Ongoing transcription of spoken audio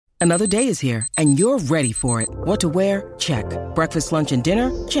Another day is here, and you're ready for it. What to wear? Check. Breakfast, lunch, and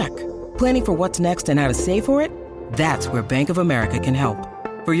dinner? Check. Planning for what's next and how to save for it? That's where Bank of America can help.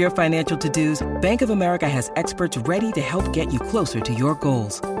 For your financial to-dos, Bank of America has experts ready to help get you closer to your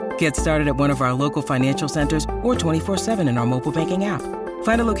goals. Get started at one of our local financial centers or 24/7 in our mobile banking app.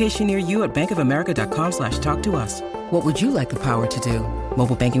 Find a location near you at bankofamerica.com/talktous. What would you like the power to do?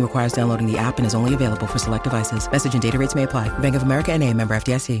 Mobile banking requires downloading the app and is only available for select devices. Message and data rates may apply. Bank of America N.A., member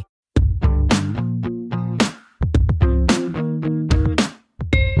FDIC.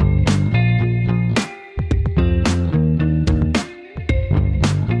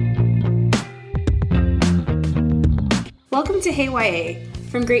 Welcome to Hey YA.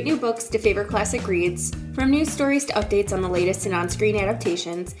 From great new books to favorite classic reads, from news stories to updates on the latest in on-screen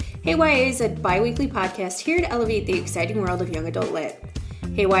adaptations, Hey YA is a bi-weekly podcast here to elevate the exciting world of young adult lit.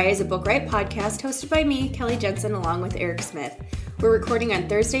 Hey YA is a Book Riot podcast hosted by me, Kelly Jensen, along with Eric Smith. We're recording on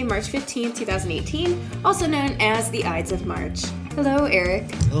Thursday, March 15, 2018, also known as the Ides of March. Hello, Eric.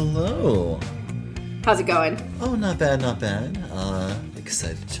 Hello. How's it going? Oh, not bad, not bad.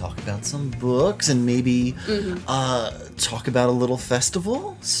 Excited to talk about some books and maybe talk about a little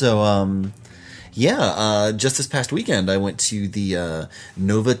festival. So, just this past weekend I went to the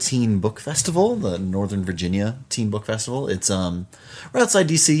Nova Teen Book Festival, the Northern Virginia Teen Book Festival. It's right outside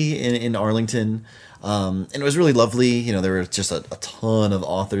DC in Arlington, and it was really lovely. You know, there were just a ton of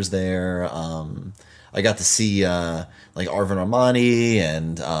authors there. I got to see like Arvin Armani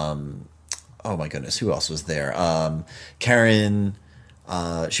and oh my goodness, who else was there? Karen.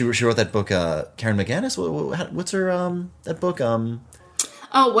 She wrote that book. Karen McGannis. What's her that book?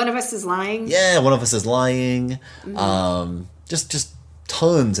 Oh, One of Us is Lying. Yeah, One of Us is Lying. Mm-hmm. Just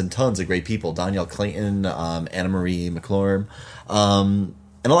tons and tons of great people. Danielle Clayton, Anna Marie McClure, and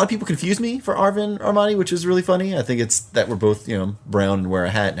a lot of people confuse me for Arvin Armani, which is really funny. I think it's that we're both brown and wear a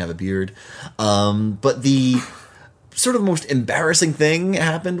hat and have a beard. But the sort of most embarrassing thing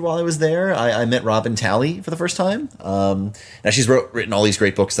happened while I was there. I met Robin Talley for the first time. Now she's written all these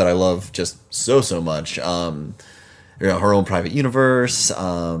great books that I love just so much. Her Own Private Universe,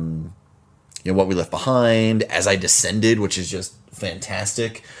 What We Left Behind, As I Descended, which is just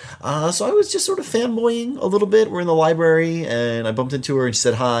fantastic. So I was just sort of fanboying a little bit. We're in the library and I bumped into her and she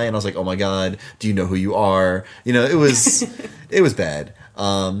said hi and I was like, oh my God, do you know who you are? It was it was bad.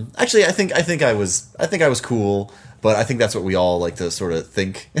 Actually, I think I was cool. But I think that's what we all like to sort of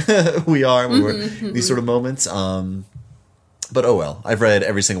think we are when we're in these sort of moments. But oh well. I've read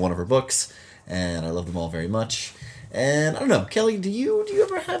every single one of her books, and I love them all very much. And I don't know, Kelly, do you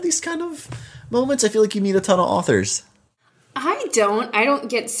ever have these kind of moments? I feel like you meet a ton of authors. I don't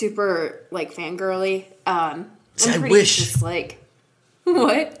get super, like, fangirly. See, I wish. Just like,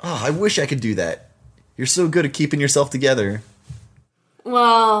 what? Oh, I wish I could do that. You're so good at keeping yourself together.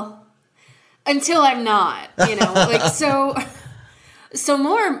 Well, until I'm not, like, so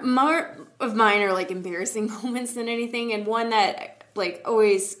more of mine are like embarrassing moments than anything. And one that like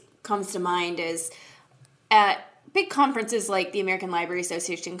always comes to mind is at big conferences like the American Library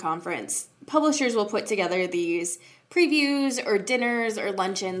Association conference, publishers will put together these previews or dinners or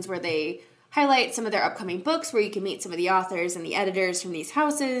luncheons where they highlight some of their upcoming books, where you can meet some of the authors and the editors from these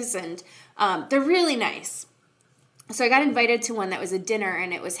houses. And they're really nice. So I got invited to one that was a dinner,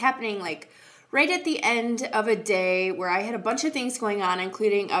 and it was happening like right at the end of a day where I had a bunch of things going on,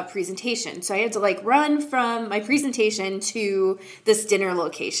 including a presentation. So I had to like run from my presentation to this dinner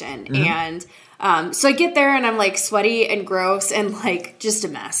location. Mm-hmm. And so I get there and I'm like sweaty and gross and like just a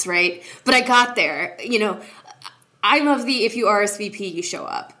mess, right? But I got there, I'm of the, if you RSVP, you show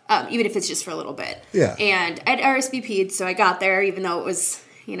up, even if it's just for a little bit. Yeah. And I'd RSVP'd, so I got there even though it was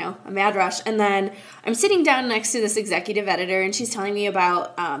a mad rush. And then I'm sitting down next to this executive editor, and she's telling me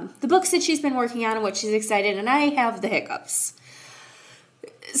about the books that she's been working on and what she's excited, and I have the hiccups.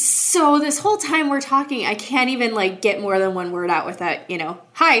 So this whole time we're talking, I can't even, like, get more than one word out without,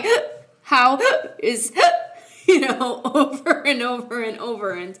 hi, how is, over and over and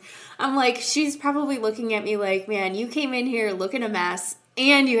over. And I'm like, she's probably looking at me like, man, you came in here looking a mess,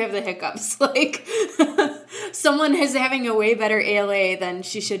 and you have the hiccups. Like, someone is having a way better ALA than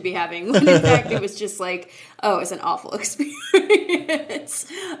she should be having. When in fact, it was just like, oh, it's an awful experience.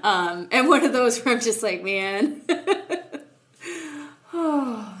 And one of those where I'm just like, man.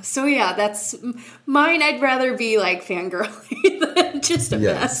 So yeah, that's mine. I'd rather be like fangirly than just a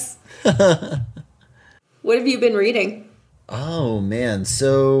mess. What have you been reading? Oh man,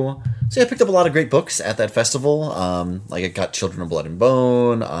 so I picked up a lot of great books at that festival. Like I got Children of Blood and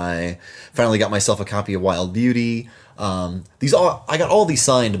Bone. I finally got myself a copy of Wild Beauty. I got all these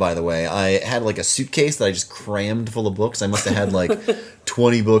signed, by the way. I had like a suitcase that I just crammed full of books. I must have had like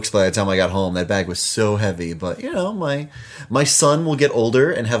 20 books by the time I got home. That bag was so heavy. But, you know, my son will get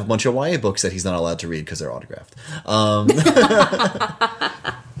older and have a bunch of YA books that he's not allowed to read because they're autographed.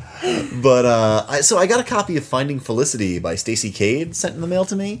 So I got a copy of Finding Felicity by Stacey Cade sent in the mail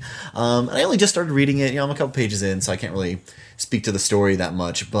to me. And I only just started reading it. You know, I'm a couple pages in, so I can't really speak to the story that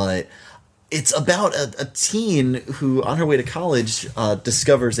much. But it's about a teen who, on her way to college,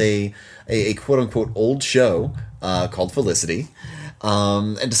 discovers a quote-unquote old show called Felicity,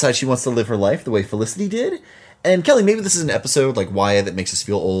 and decides she wants to live her life the way Felicity did. And Kelly, maybe this is an episode like YA that makes us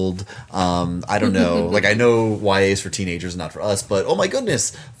feel old. I don't know. Like, I know YA is for teenagers, not for us. But oh my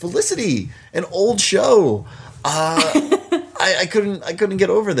goodness, Felicity, an old show. I couldn't get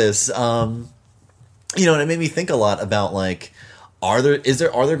over this. You know, and it made me think a lot about like, are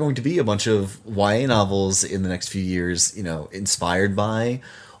there going to be a bunch of YA novels in the next few years? You know, inspired by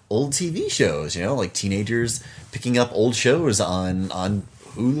old TV shows. You know, like teenagers picking up old shows on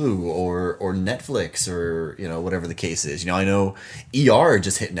Hulu or Netflix or, you know, whatever the case is. You know, I know ER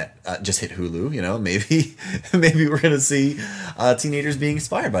just hit Hulu. You know, maybe we're gonna see teenagers being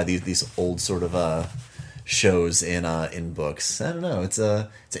inspired by these old sort of shows in books. I don't know. It's an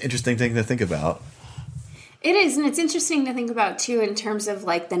interesting thing to think about. It is, and it's interesting to think about too in terms of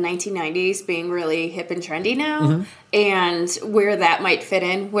like the 1990s being really hip and trendy now, and where that might fit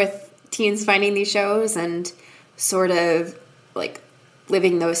in with teens finding these shows and sort of like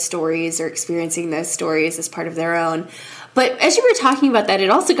living those stories or experiencing those stories as part of their own. But as you were talking about that,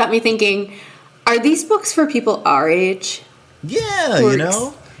 it also got me thinking, are these books for people our age? Yeah, you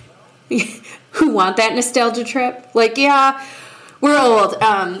know? Who want that nostalgia trip? Like, yeah, we're old,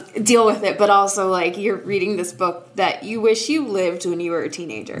 deal with it, but also, like, you're reading this book that you wish you lived when you were a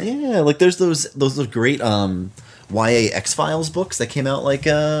teenager. Yeah, like, there's those great YA X-Files books that came out, like,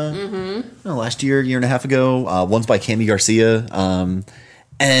 last year and a half ago. One's by Cami Garcia,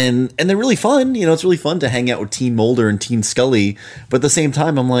 and they're really fun. You know, it's really fun to hang out with Teen Mulder and Teen Scully, but at the same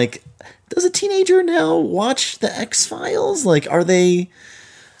time, I'm like, does a teenager now watch the X-Files? Like, are they...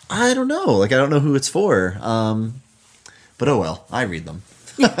 I don't know. Like, I don't know who it's for. But oh well, I read them.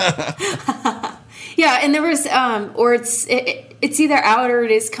 Yeah, and there was, or it's either out or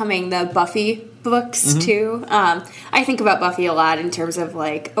it is coming, the Buffy books too. I think about Buffy a lot in terms of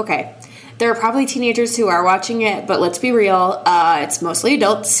like, okay, there are probably teenagers who are watching it, but let's be real, it's mostly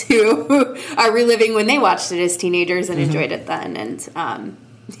adults who are reliving when they watched it as teenagers and enjoyed it then, and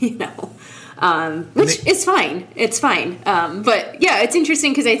you know. Which is fine. It's fine. But yeah, it's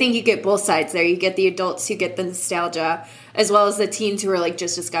interesting because I think you get both sides there. You get the adults who get the nostalgia, as well as the teens who are like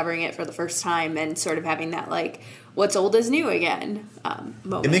just discovering it for the first time and sort of having that like, what's old is new again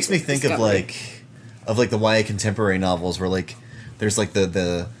moment. It makes me think of the YA contemporary novels where like there's like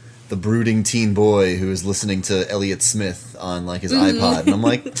the brooding teen boy who is listening to Elliott Smith on like his iPod, and I'm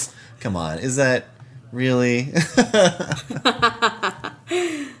like, come on, is that really?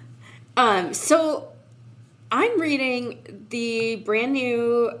 So I'm reading the brand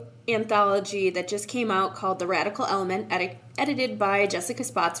new anthology that just came out called The Radical Element, edited by Jessica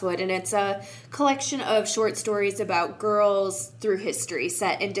Spotswood, and it's a collection of short stories about girls through history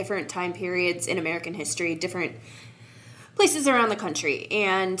set in different time periods in American history, different places around the country.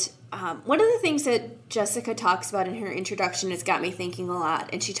 And one of the things that Jessica talks about in her introduction has got me thinking a lot,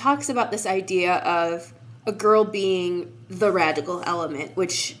 and she talks about this idea of a girl being the radical element,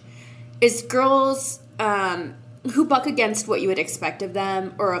 which is girls who buck against what you would expect of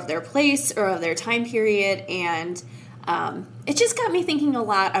them or of their place or of their time period. And it just got me thinking a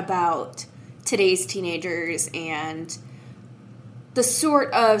lot about today's teenagers and the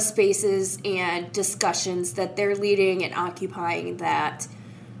sort of spaces and discussions that they're leading and occupying that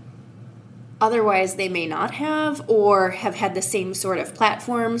otherwise they may not have or have had the same sort of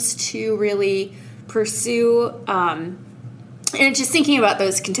platforms to really pursue. And just thinking about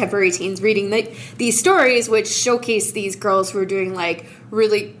those contemporary teens reading these stories, which showcase these girls who are doing like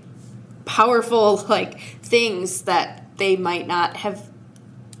really powerful like things that they might not have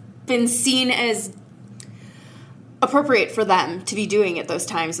been seen as appropriate for them to be doing at those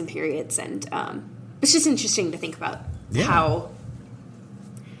times and periods. And it's just interesting to think about how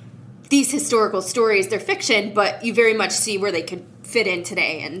these historical stories, they're fiction, but you very much see where they could fit in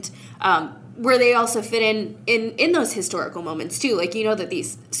today, and where they also fit in those historical moments too. Like, you know, that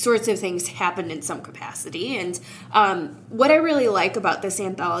these sorts of things happened in some capacity. And what I really like about this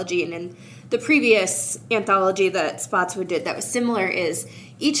anthology, and in the previous anthology that Spotswood did that was similar, is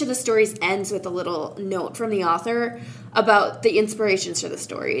each of the stories ends with a little note from the author about the inspirations for the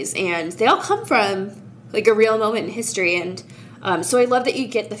stories. And they all come from like a real moment in history. And so I love that you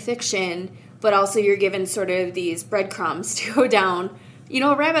get the fiction, but also you're given sort of these breadcrumbs to go down,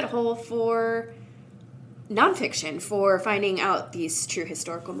 a rabbit hole for nonfiction, for finding out these true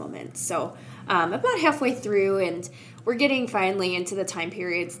historical moments. So about halfway through, and we're getting finally into the time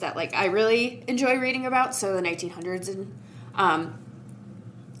periods that like I really enjoy reading about. So the 1900s and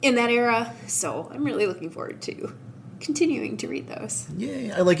in that era. So I'm really looking forward to continuing to read those.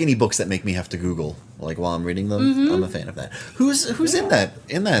 Yeah, I like any books that make me have to Google like while I'm reading them. I'm a fan of that. Who's in that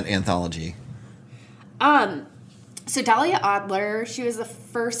anthology? So Dahlia Adler, she was the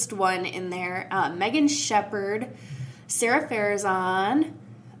first one in there. Megan Shepherd, Sarah Farazan.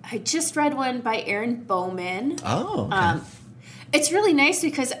 I just read one by Aaron Bowman. Oh, okay. It's really nice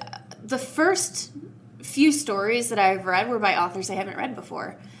because the first few stories that I've read were by authors I haven't read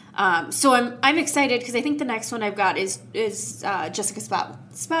before. So I'm excited because I think the next one I've got is Jessica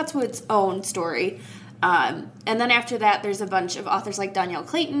Spotswood's own story. And then after that, there's a bunch of authors like Danielle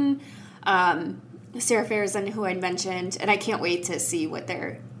Clayton, Sarah Farazan, who I mentioned, and I can't wait to see what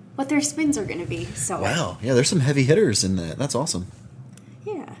their spins are going to be. So wow, yeah, there's some heavy hitters in that. That's awesome.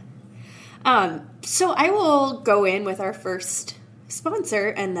 Yeah. So I will go in with our first sponsor,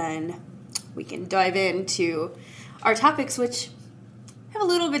 and then we can dive into our topics, which have a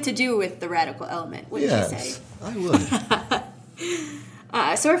little bit to do with the radical element, wouldn't you say? I would.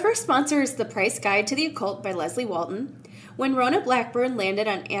 So our first sponsor is The Price Guide to the Occult by Leslie Walton. When Rona Blackburn landed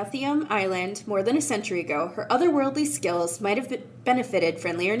on Athiam Island more than a century ago, her otherworldly skills might have benefited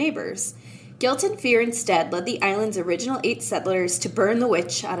friendlier neighbors. Guilt and fear instead led the island's original 8 settlers to burn the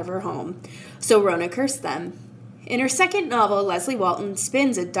witch out of her home, so Rona cursed them. In her second novel, Leslie Walton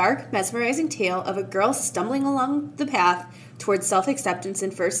spins a dark, mesmerizing tale of a girl stumbling along the path towards self-acceptance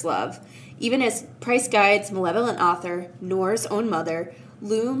and first love, even as Price Guide's malevolent author, Nora's own mother,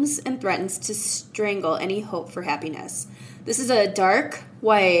 looms and threatens to strangle any hope for happiness. This is a dark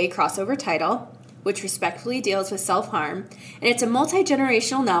YA crossover title, which respectfully deals with self-harm, and it's a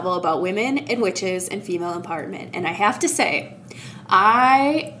multi-generational novel about women and witches and female empowerment. And I have to say,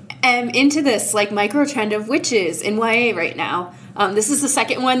 I am into this like micro trend of witches in YA right now. This is the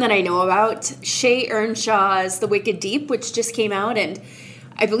second one that I know about. Shay Earnshaw's The Wicked Deep, which just came out and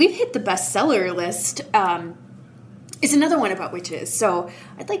I believe hit the bestseller list, is another one about witches. So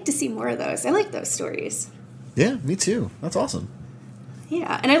I'd like to see more of those. I like those stories. Yeah, me too. That's awesome.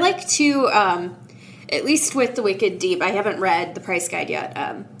 Yeah, and I like to, at least with The Wicked Deep, I haven't read The Price Guide yet.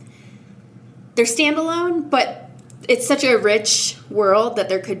 They're standalone, but it's such a rich world that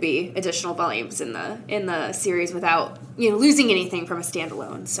there could be additional volumes in the series without losing anything from a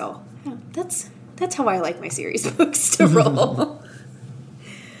standalone. So yeah, that's how I like my series books to roll.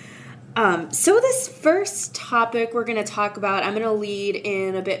 So this first topic we're going to talk about, I'm going to lead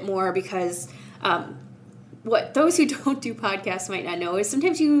in a bit more because what those who don't do podcasts might not know is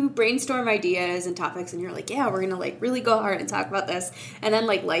sometimes you brainstorm ideas and topics and you're like, yeah, we're going to like really go hard and talk about this. And then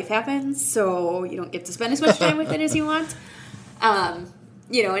like life happens, so you don't get to spend as much time with it as you want. And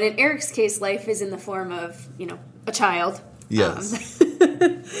in Eric's case, life is in the form of, a child. Yes.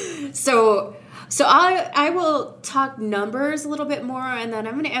 So I will talk numbers a little bit more, and then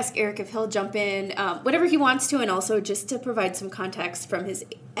I'm going to ask Eric if he'll jump in, whatever he wants to, and also just to provide some context from his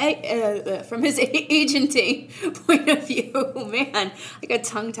agenting point of view. Man, I got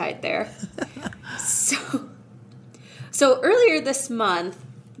tongue-tied there. So earlier this month,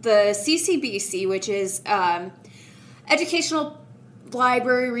 the CCBC, which is Educational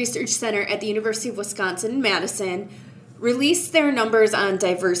Library Research Center at the University of Wisconsin-Madison, released their numbers on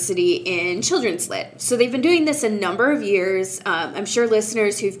diversity in children's lit. So they've been doing this a number of years. I'm sure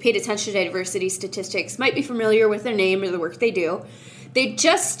listeners who've paid attention to diversity statistics might be familiar with their name or the work they do. They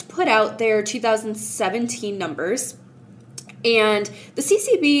just put out their 2017 numbers. And the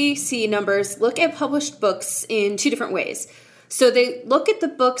CCBC numbers look at published books in 2 different ways. So they look at the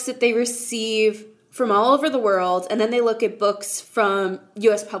books that they receive from all over the world, and then they look at books from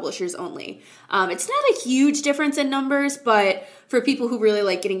U.S. publishers only. It's not a huge difference in numbers, but for people who really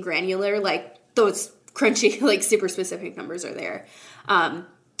like getting granular, like those crunchy, like super specific numbers are there.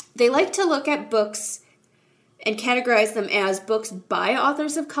 They like to look at books and categorize them as books by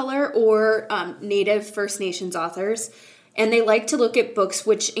authors of color or Native First Nations authors. And they like to look at books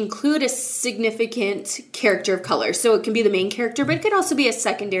which include a significant character of color. So it can be the main character, but it could also be a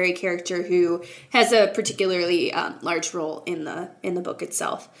secondary character who has a particularly large role in the book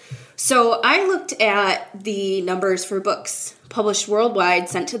itself. So I looked at the numbers for books published worldwide,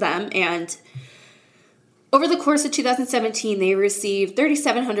 sent to them, and over the course of 2017, they received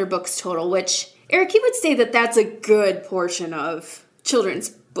 3,700 books total, which, Eric, you would say that that's a good portion of children's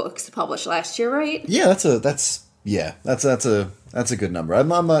books published last year, right? Yeah, that's a good number.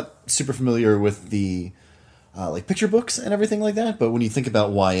 I'm not super familiar with the like picture books and everything like that, but when you think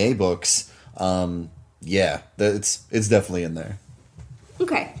about YA books, it's definitely in there.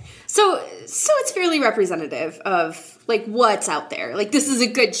 Okay. So it's fairly representative of like what's out there. Like this is a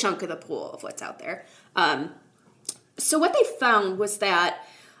good chunk of the pool of what's out there. So what they found was that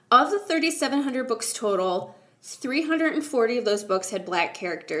of the 3,700 books total, 340 of those books had Black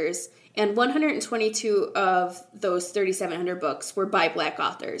characters, and 122 of those 3,700 books were by Black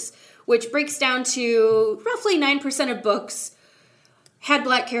authors, which breaks down to roughly 9% of books had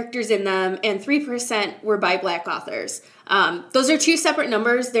Black characters in them, and 3% were by Black authors. Those are two separate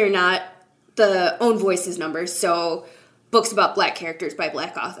numbers. They're not the own voices numbers, so books about Black characters by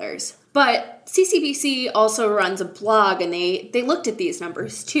Black authors. But CCBC also runs a blog, and they looked at these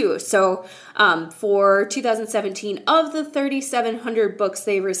numbers too. So for 2017, of the 3,700 books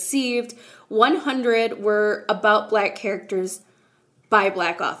they received, 100 were about Black characters by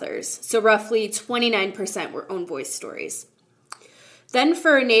Black authors. So roughly 29% were own voice stories. Then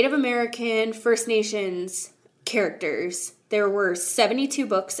for Native American, First Nations characters, there were 72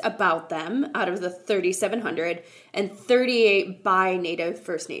 books about them out of the 3,700 and 38 by Native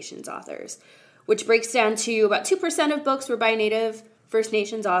First Nations authors, which breaks down to about 2% of books were by Native First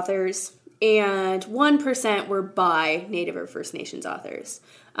Nations authors and 1% were by Native or First Nations authors.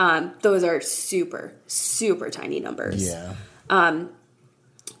 Those are super, super tiny numbers. Yeah.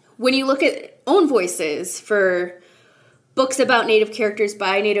 When you look at own voices for books about Native characters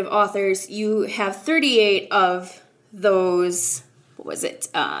by Native authors, you have 38 of those,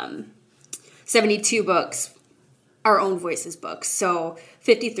 72 books are own voices books, so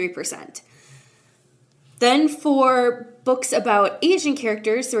 53%. Then for books about Asian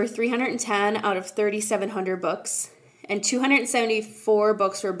characters, there were 310 out of 3,700 books, and 274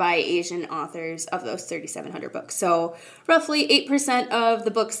 books were by Asian authors of those 3,700 books. So roughly 8% of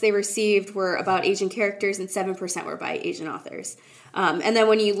the books they received were about Asian characters, and 7% were by Asian authors. And then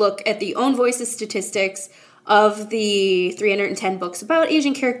when you look at the own voices statistics, of the 310 books about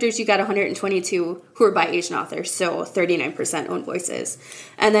Asian characters, you got 122 who are by Asian authors, so 39% own voices.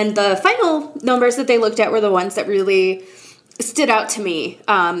 And then the final numbers that they looked at were the ones that really stood out to me,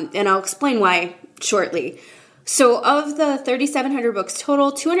 and I'll explain why shortly. So of the 3,700 books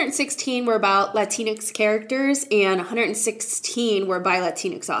total, 216 were about Latinx characters and 116 were by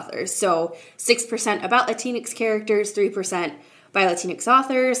Latinx authors. So 6% about Latinx characters, 3% by Latinx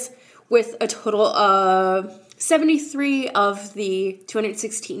authors, with a total of 73 of the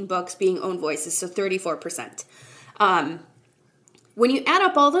 216 books being own voices, so 34%. When you add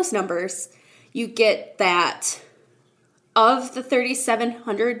up all those numbers, you get that of the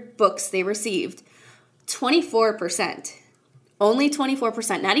 3,700 books they received, 24%, only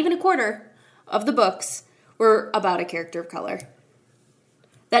 24%, not even a quarter of the books were about a character of color.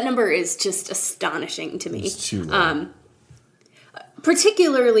 That number is just astonishing to me. It's too low.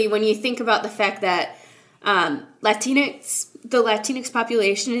 Particularly when you think about the fact that the Latinx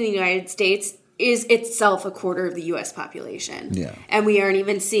population in the United States is itself a quarter of the U.S. population. Yeah. And we aren't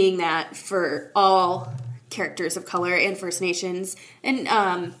even seeing that for all characters of color and First Nations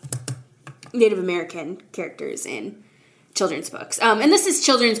and Native American characters in children's books. And this is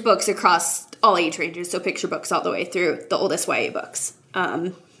children's books across all age ranges, so picture books all the way through the oldest YA books.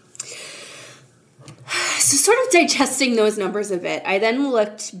 So sort of digesting those numbers a bit, I then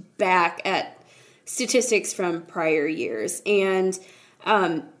looked back at statistics from prior years, and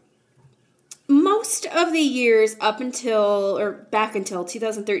most of the years back until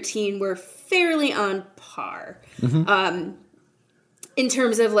 2013 were fairly on par in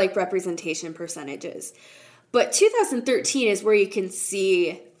terms of like representation percentages. But 2013 is where you can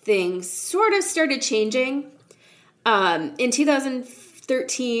see things sort of started changing. In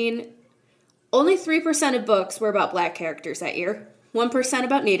 2013, only 3% of books were about Black characters that year, 1%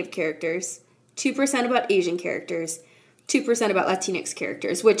 about Native characters, 2% about Asian characters, 2% about Latinx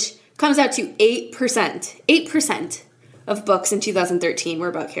characters, which comes out to 8%. 8% of books in 2013 were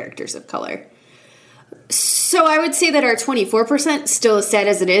about characters of color. So I would say that our 24%, still as sad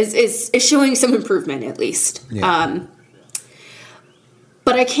as it is showing some improvement at least. Yeah.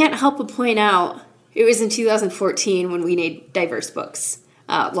 But I can't help but point out it was in 2014 when We Need Diverse Books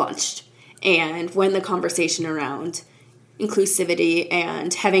launched, and when the conversation around inclusivity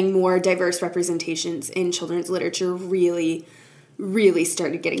and having more diverse representations in children's literature really, really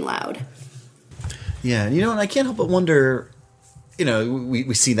started getting loud. Yeah, and and I can't help but wonder,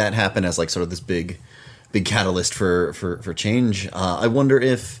 we see that happen as like sort of this big catalyst for change. I wonder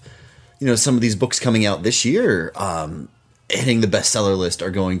if, some of these books coming out this year, hitting the bestseller list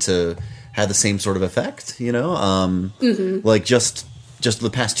are going to have the same sort of effect, you know? Like just the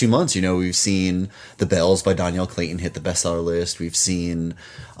past 2 months, you know, we've seen The Bells by Danielle Clayton hit the bestseller list. We've seen,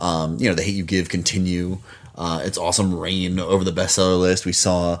 you know, The Hate U Give continue. It's Awesome Rain over the bestseller list. We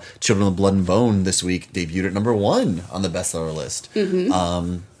saw Children of Blood and Bone this week debuted at number 1 on the bestseller list.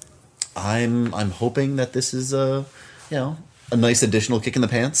 I'm hoping that this is a nice additional kick in the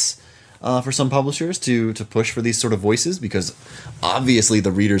pants for some publishers to push for these sort of voices, because obviously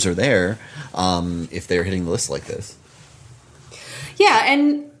the readers are there if they're hitting the list like this. Yeah,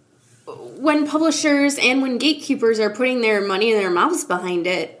 and when publishers and when gatekeepers are putting their money in their mouths behind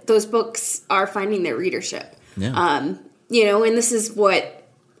it, those books are finding their readership. Yeah. You know, and this is what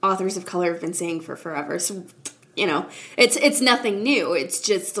authors of color have been saying for forever. So, you know, it's nothing new. It's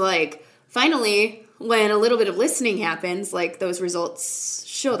just like, finally, when a little bit of listening happens, like, those results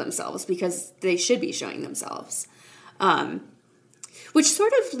show themselves, because they should be showing themselves. Which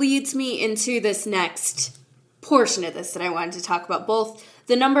sort of leads me into this next portion of this that I wanted to talk about, both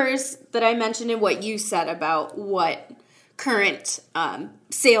the numbers that I mentioned and what you said about what current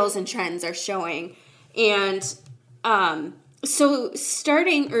sales and trends are showing. And so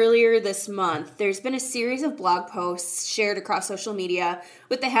starting earlier this month, there's been a series of blog posts shared across social media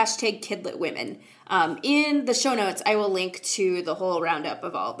with the hashtag KidLitWomen. In the show notes, I will link to the whole roundup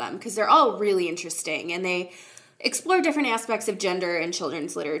of all of them, because they're all really interesting, and they explore different aspects of gender in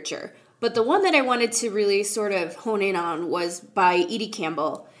children's literature. But the one that I wanted to really sort of hone in on was by Edie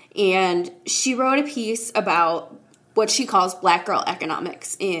Campbell, and she wrote a piece about what she calls Black girl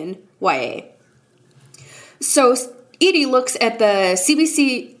economics in YA. So Edie looks at the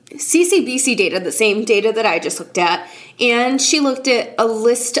CCBC data, the same data that I just looked at, and she looked at a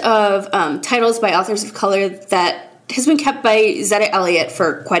list of titles by authors of color that has been kept by Zetta Elliott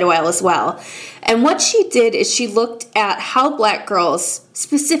for quite a while as well. And what she did is she looked at how Black girls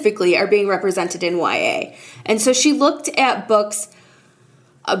specifically are being represented in YA. And so she looked at books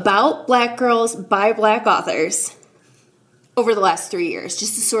about Black girls by Black authors over the last 3 years,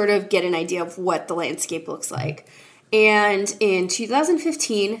 just to sort of get an idea of what the landscape looks like. And in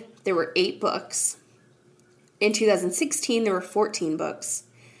 2015, there were 8 books. In 2016, there were 14 books.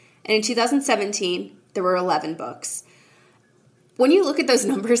 And in 2017, there were 11 books. When you look at those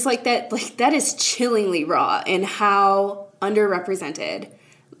numbers like that is chillingly raw in how underrepresented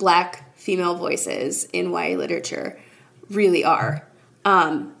Black female voices in YA literature really are.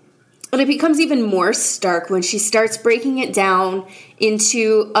 And it becomes even more stark when she starts breaking it down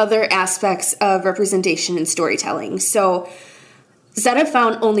into other aspects of representation and storytelling. So Zetta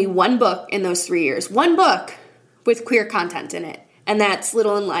found only 1 book in those 3 years. 1 book with queer content in it. And that's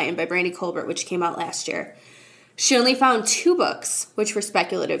Little and Lion by Brandy Colbert, which came out last year. She only found 2 books, which were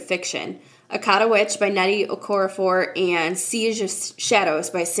speculative fiction. Akata Witch by Nnedi Okorafor and Siege of Shadows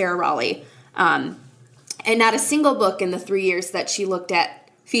by Sarah Raleigh. And not a single book in the 3 years that she looked at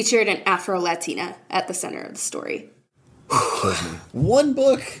featured an Afro-Latina at the center of the story. Kills me. 1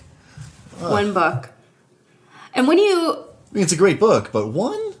 book? 1 book. And when you... I mean, it's a great book, but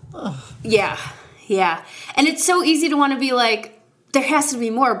 1? Yeah. And it's so easy to want to be like, there has to be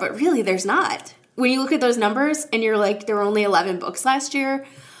more, but really there's not. When you look at those numbers and you're like, there were only 11 books last year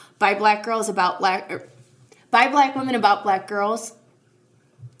by Black girls about by Black women about Black girls,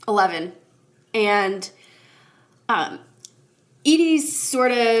 11. And Edie's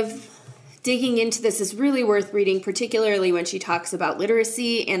sort of digging into this is really worth reading, particularly when she talks about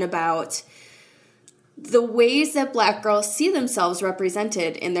literacy and about the ways that Black girls see themselves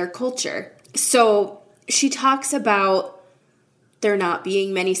represented in their culture. So she talks about there not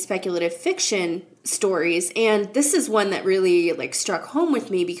being many speculative fiction stories, and this is one that really struck home with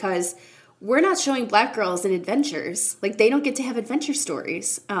me, because we're not showing Black girls in adventures. They don't get to have adventure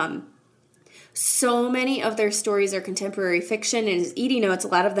stories. So many of their stories are contemporary fiction, and as Edie notes, a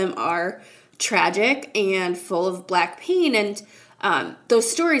lot of them are tragic and full of Black pain, and those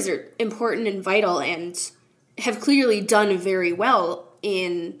stories are important and vital and have clearly done very well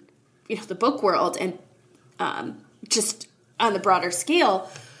in the book world and just on the broader scale.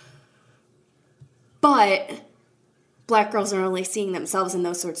 But Black girls are only seeing themselves in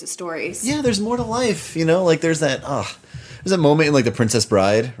those sorts of stories. Yeah, there's more to life, there's that moment in The Princess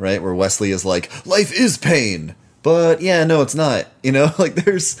Bride, right, where Wesley is like, life is pain, but yeah, no, it's not,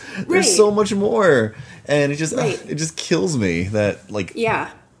 there's so much more, and it just kills me that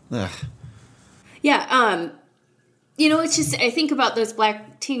it's just, I think about those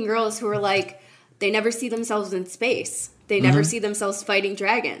Black teen girls who are they never see themselves in space. They never see themselves fighting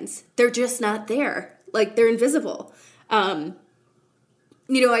dragons. They're just not there. They're invisible. I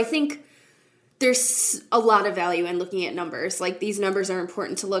think there's a lot of value in looking at numbers. Like, these numbers are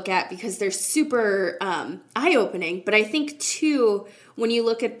important to look at because they're super eye-opening. But I think, too, when you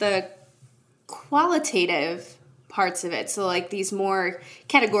look at the qualitative parts of it, so like these more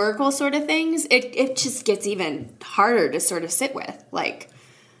categorical sort of things, it just gets even harder to sort of sit with. Like,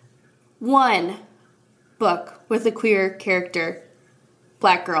 one book with a queer character,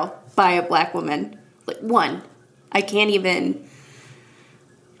 black girl, by a black woman. Like, one. I can't even...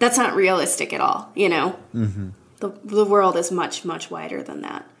 That's not realistic at all, you know? Mm-hmm. The world is much, much wider than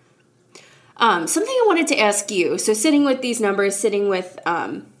that. Something I wanted to ask you, so sitting with these numbers, sitting with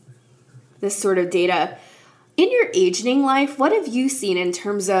this sort of data, in your agenting life, what have you seen in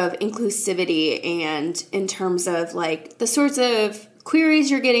terms of inclusivity and in terms of, like, the sorts of queries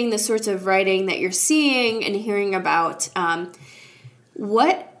you're getting, the sorts of writing that you're seeing and hearing about?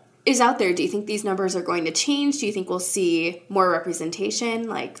 What is out there? Do you think these numbers are going to change? Do you think we'll see more representation?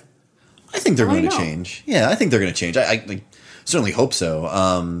 Like, I think they're going to change. Yeah, I think they're going to change. I certainly hope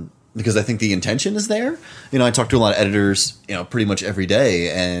so. Because I think the intention is there. You know, I talk to a lot of editors, you know, pretty much every day,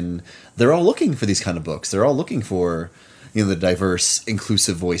 and they're all looking for these kind of books. They're all looking for, you know, the diverse,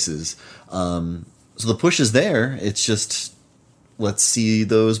 inclusive voices. So the push is there. It's just, let's see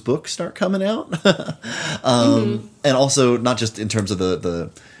those books start coming out. And also, not just in terms of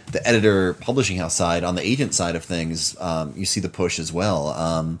the editor publishing house side, on the agent side of things, you see the push as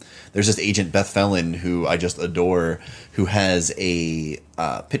well. There's this agent, Beth Fellin, who I just adore, who has a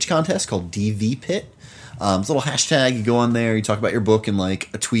pitch contest called DV Pit. It's a little hashtag. You go on there, you talk about your book in like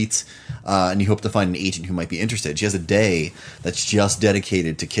a tweet, and you hope to find an agent who might be interested. She has a day that's just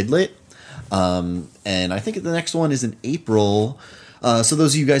dedicated to Kidlit. And I think the next one is in April. So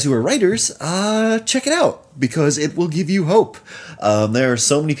those of you guys who are writers, check it out, because it will give you hope. There are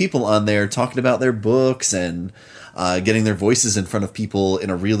so many people on there talking about their books and getting their voices in front of people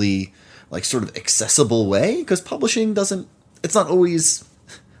in a really, like, sort of accessible way, because publishing it's not always,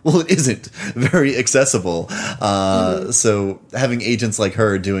 well, it isn't very accessible. So having agents like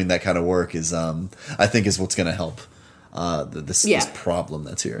her doing that kind of work is, I think, is what's going to help this problem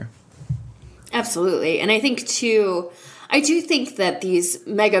that's here. Absolutely. And I think, too, I do think that these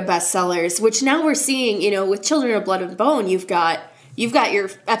mega bestsellers, which now we're seeing, you know, with Children of Blood and Bone, you've got your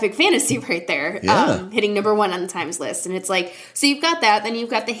epic fantasy right there, hitting number 1 on the Times list. And it's like, so you've got that, then you've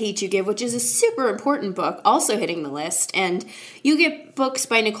got The Hate You Give, which is a super important book, also hitting the list. And you get books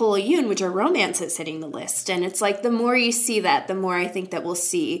by Nicola Yoon, which are romances, hitting the list. And it's like, the more you see that, the more I think that we'll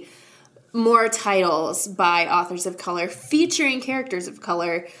see more titles by authors of color featuring characters of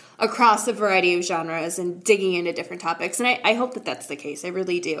color across a variety of genres and digging into different topics. And I hope that that's the case. I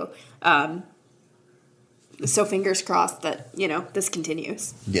really do. So fingers crossed that, you know, this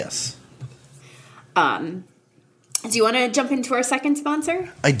continues. Yes. Do you want to jump into our second sponsor?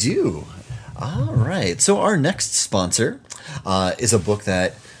 I do. All right. So our next sponsor is a book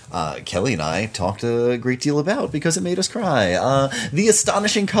that Kelly and I talked a great deal about because it made us cry. The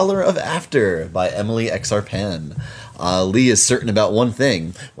Astonishing Color of After by Emily X. Arpan. Lee is certain about one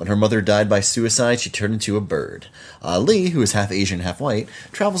thing. When her mother died by suicide, she turned into a bird. Lee, who is half Asian, half white,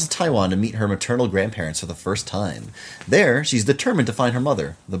 travels to Taiwan to meet her maternal grandparents for the first time. There, she's determined to find her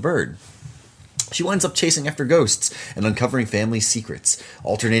mother, the bird. She winds up chasing after ghosts and uncovering family secrets.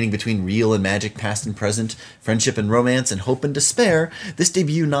 Alternating between real and magic, past and present, friendship and romance, and hope and despair, this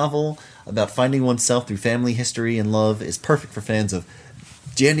debut novel about finding oneself through family history and love is perfect for fans of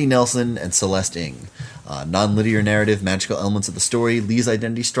Jandy Nelson and Celeste Ng. Non-linear narrative, magical elements of the story, Lee's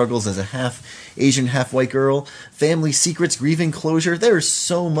identity struggles as a half-Asian, half-white girl, family secrets, grieving closure. There's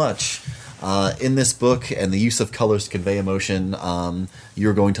so much in this book, and the use of colors to convey emotion.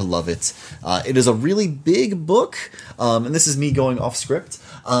 You're going to love it. It is a really big book, and this is me going off script,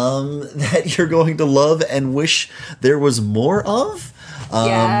 that you're going to love and wish there was more of.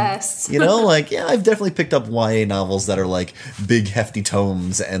 Yes. You know, like, yeah, I've definitely picked up YA novels that are like big, hefty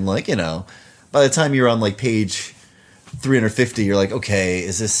tomes, and like, you know, by the time you're on like page 350, you're like, okay,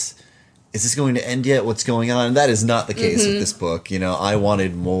 is this going to end yet? What's going on? And that is not the case with this book. You know, I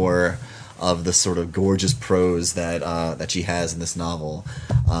wanted more of the sort of gorgeous prose that she has in this novel.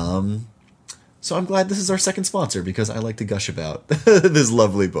 So I'm glad this is our second sponsor, because I like to gush about this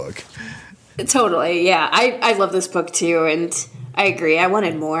lovely book. Totally, yeah. I love this book too, and I agree. I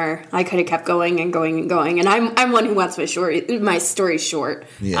wanted more. I could have kept going and going and going, and I'm one who wants my story short.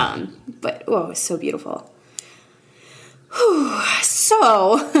 Yeah. But it's so beautiful. Whew.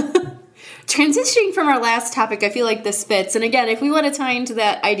 So, transitioning from our last topic, I feel like this fits. And again, if we want to tie into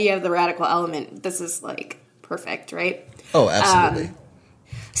that idea of the radical element, this is like perfect, right? Oh, absolutely.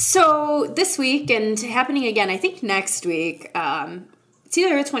 So this week, and happening again, I think next week, it's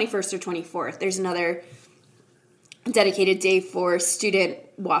either the 21st or 24th. There's another dedicated day for student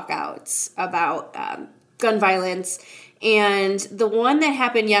walkouts about gun violence. And the one that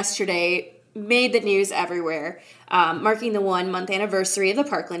happened yesterday made the news everywhere, marking the 1-month anniversary of the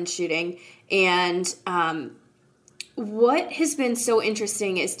Parkland shooting. And what has been so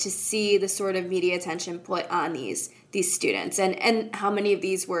interesting is to see the sort of media attention put on these students and how many of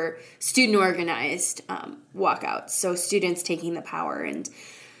these were student organized walkouts. So students taking the power. And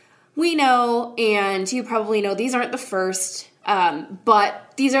we know, and you probably know, these aren't the first,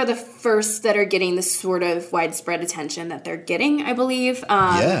 but these are the first that are getting the sort of widespread attention that they're getting, I believe,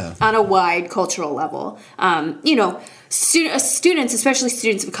 on a wide cultural level. Students, especially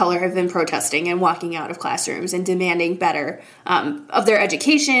students of color, have been protesting and walking out of classrooms and demanding better of their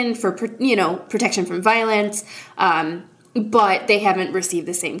education for, protection from violence. But they haven't received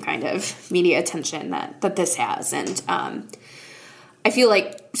the same kind of media attention that this has. And I feel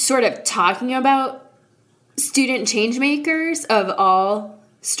like sort of talking about student change makers of all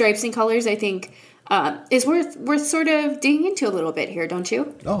stripes and colors, I think, is worth sort of digging into a little bit here, don't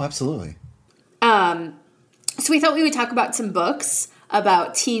you? Oh, absolutely. So we thought we would talk about some books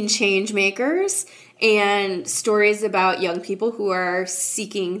about teen change makers and stories about young people who are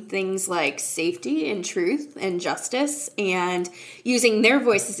seeking things like safety and truth and justice and using their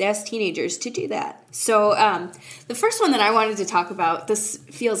voices as teenagers to do that. So the first one that I wanted to talk about, this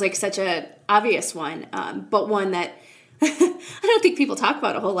feels like such an obvious one, but one that I don't think people talk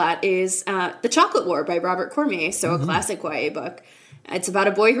about a whole lot, is The Chocolate War by Robert Cormier, so a classic YA book. It's about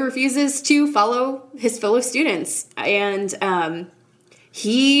a boy who refuses to follow his fellow students, and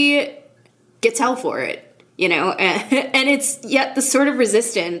he gets hell for it, and it's yet the sort of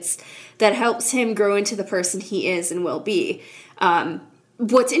resistance that helps him grow into the person he is and will be.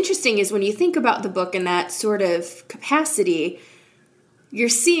 What's interesting is when you think about the book in that sort of capacity, you're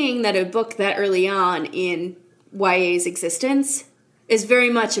seeing that a book that early on in YA's existence is very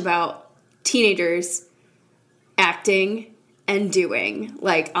much about teenagers acting and doing,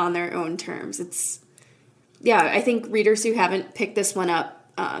 like, on their own terms. I think readers who haven't picked this one up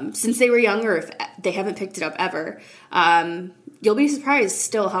since they were young, or if they haven't picked it up ever, you'll be surprised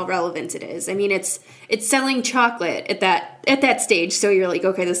still how relevant it is. I mean, it's selling chocolate at that stage, so you're like,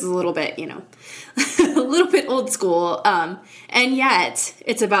 okay, this is a little bit, a little bit old school, and yet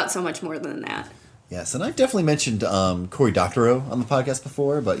it's about so much more than that. Yes, and I've definitely mentioned Cory Doctorow on the podcast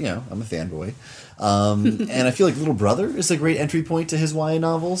before, but, I'm a fanboy. And I feel like Little Brother is a great entry point to his YA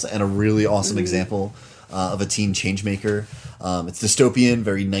novels and a really awesome example of a teen changemaker. It's dystopian,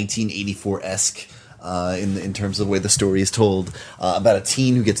 very 1984-esque in terms of the way the story is told, about a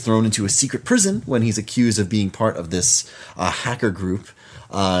teen who gets thrown into a secret prison when he's accused of being part of this hacker group.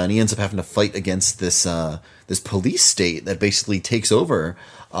 And he ends up having to fight against this police state that basically takes over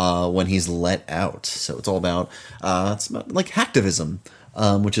when he's let out. So it's all about like hacktivism,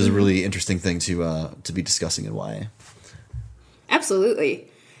 which is a really interesting thing to be discussing in YA. Absolutely.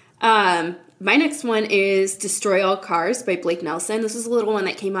 My next one is Destroy All Cars by Blake Nelson. This is a little one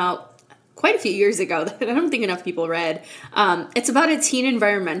that came out quite a few years ago that I don't think enough people read. It's about a teen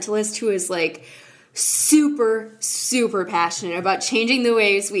environmentalist who is like super, super passionate about changing the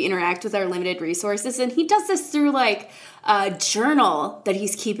ways we interact with our limited resources. And he does this through like a journal that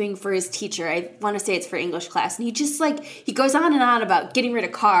he's keeping for his teacher. I want to say it's for English class. And he goes on and on about getting rid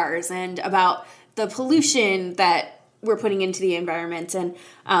of cars and about the pollution that we're putting into the environment. And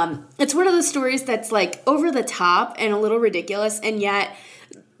it's one of those stories that's like over the top and a little ridiculous, and yet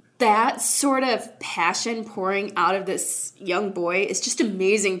that sort of passion pouring out of this young boy is just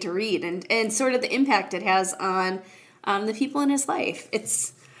amazing to read, and sort of the impact it has on the people in his life.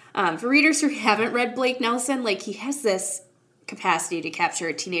 It's for readers who haven't read Blake Nelson, like, he has this capacity to capture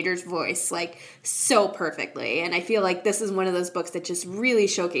a teenager's voice like so perfectly, and I feel like this is one of those books that just really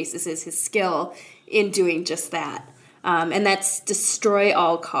showcases his skill in doing just that. And that's Destroy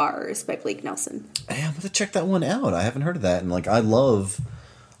All Cars by Blake Nelson. Hey, I'm going to check that one out. I haven't heard of that, and like, I love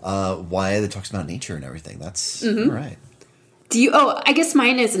YA that talks about nature and everything. That's all right. I guess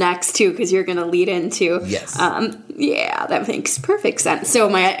mine is next too, because you're going to lead into. Yes. Yeah, that makes perfect sense. So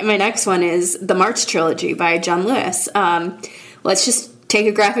my next one is The March Trilogy by John Lewis. Let's just take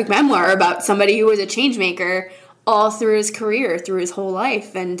a graphic memoir about somebody who was a change maker all through his career, through his whole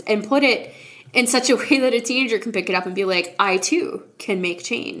life, and put it in such a way that a teenager can pick it up and be like, I too can make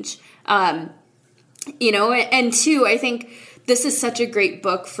change. And two, I think this is such a great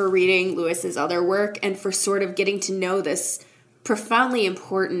book for reading Lewis's other work and for sort of getting to know this profoundly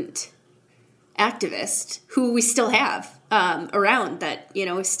important activist who we still have around that,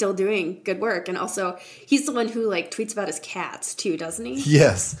 is still doing good work. And also, he's the one who, like, tweets about his cats, too, doesn't he?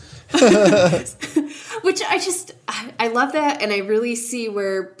 Yes. Which I love that, and I really see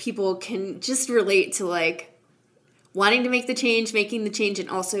where people can just relate to, like, wanting to make the change, making the change, and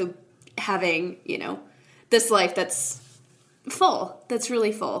also having, this life that's full, that's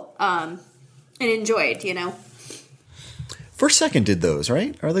really full, and enjoyed, First Second did those,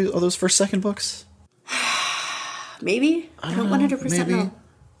 right? Are those First Second books? Maybe. I don't 100% know.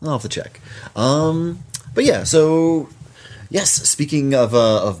 I'll have to check. But yeah, so yes, speaking of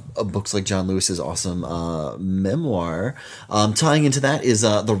books like John Lewis's awesome memoir, tying into that is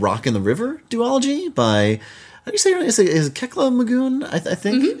The Rock and the River duology by, how do you say her name? Is it Kekla Magoon, I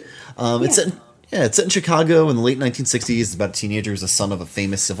think? Mm-hmm. It's set in Chicago in the late 1960s. It's about a teenager who's the son of a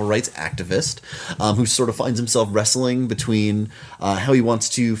famous civil rights activist who sort of finds himself wrestling between how he wants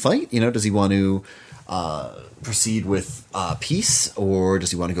to fight. Does he want to proceed with peace, or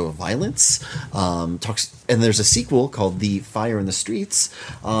does he want to go with violence? And there's a sequel called The Fire in the Streets,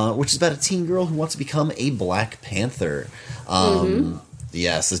 which is about a teen girl who wants to become a Black Panther.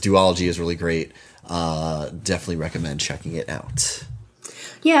 Yes, this duology is really great. Definitely recommend checking it out.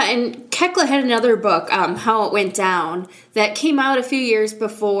 Yeah, and Kekla had another book, How It Went Down, that came out a few years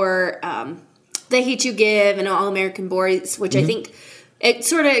before The Hate U Give and All American Boys, which I think it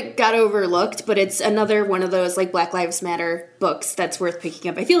sort of got overlooked, but it's another one of those, like, Black Lives Matter books that's worth picking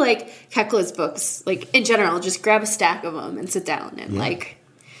up. I feel like Kekla's books, like, in general, just grab a stack of them and sit down and, like,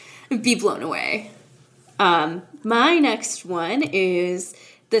 be blown away. My next one is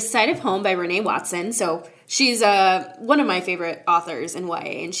The Side of Home by Renee Watson. So she's one of my favorite authors in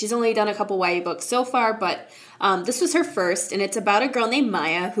YA, and she's only done a couple YA books so far, but this was her first, and it's about a girl named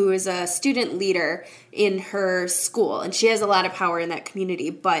Maya who is a student leader in her school, and she has a lot of power in that community,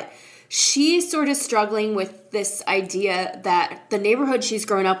 but she's sort of struggling with this idea that the neighborhood she's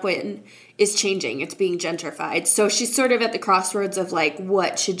grown up in is changing. It's being gentrified. So she's sort of at the crossroads of, like,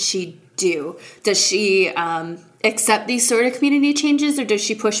 what should she do? Does she accept these sort of community changes, or does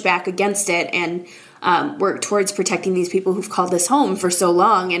she push back against it and work towards protecting these people who've called this home for so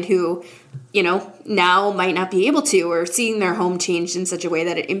long and who, now might not be able to, or seeing their home changed in such a way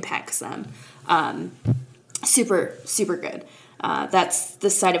that it impacts them. Super, super good. That's The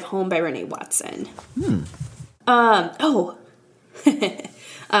Side of Home by Renee Watson. I'll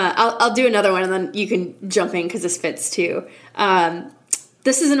do another one and then you can jump in because this fits too.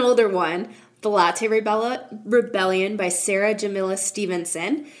 This is an older one, The Latte Rebellion by Sarah Jamila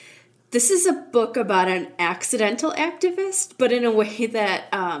Stevenson. This is a book about an accidental activist, but in a way that,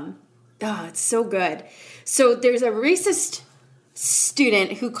 it's so good. So there's a racist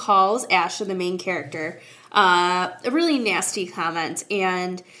student who calls Asha, the main character, a really nasty comment,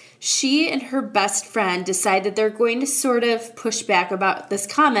 and she and her best friend decide that they're going to sort of push back about this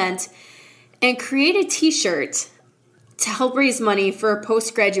comment and create a t-shirt to help raise money for a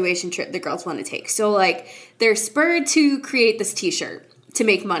post-graduation trip the girls want to take. So, like, they're spurred to create this t-shirt to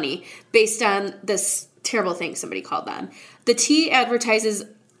make money based on this terrible thing somebody called them. The tea advertises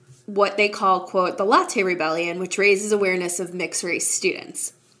what they call, quote, the Latte Rebellion, which raises awareness of mixed-race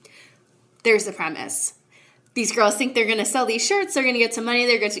students. There's the premise. These girls think they're going to sell these shirts, they're going to get some money,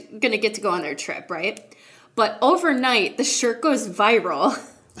 they're going to get to go on their trip, right? But overnight, the shirt goes viral,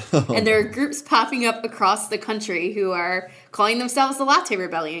 and there are groups popping up across the country who are calling themselves the Latte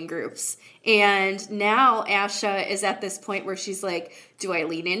Rebellion groups. And now Asha is at this point where she's like, do I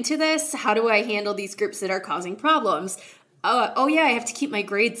lean into this? How do I handle these groups that are causing problems? Oh yeah, I have to keep my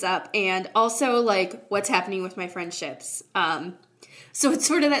grades up. And also, like, what's happening with my friendships? So it's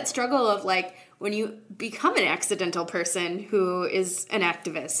sort of that struggle of, like, when you become an accidental person who is an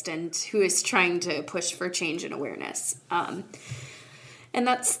activist and who is trying to push for change and awareness. And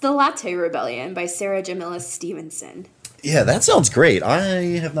that's The Latte Rebellion by Sarah Jamila Stevenson. Yeah, that sounds great. I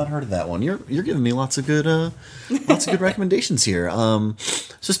have not heard of that one. You're giving me lots of good recommendations here. So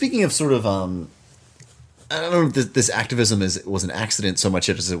speaking of sort of, I don't know if this activism was an accident so much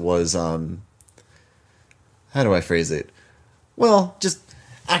as it was, how do I phrase it? Well, just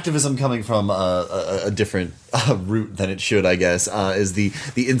activism coming from a different route than it should, I guess, is the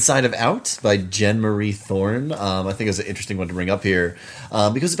Inside of Out by Jen Marie Thorne. I think it's an interesting one to bring up here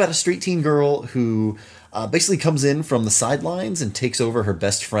because it's about a straight teen girl who basically comes in from the sidelines and takes over her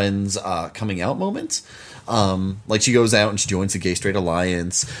best friend's coming out moment. Like, she goes out and she joins the Gay Straight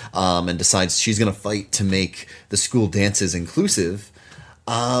Alliance and decides she's going to fight to make the school dances inclusive.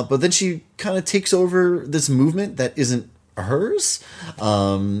 But then she kind of takes over this movement that isn't hers.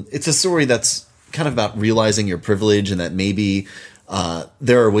 It's a story that's kind of about realizing your privilege and that maybe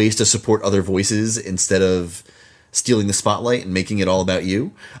there are ways to support other voices instead of stealing the spotlight and making it all about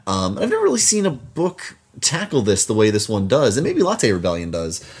you. I've never really seen a book tackle this the way this one does, and maybe Latte Rebellion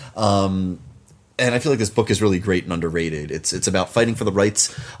does. And I feel like this book is really great and underrated. It's about fighting for the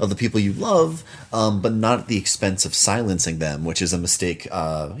rights of the people you love, but not at the expense of silencing them, which is a mistake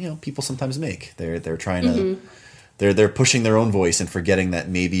people sometimes make. They're trying to they're pushing their own voice and forgetting that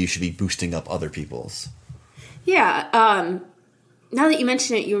maybe you should be boosting up other people's. Yeah. Now that you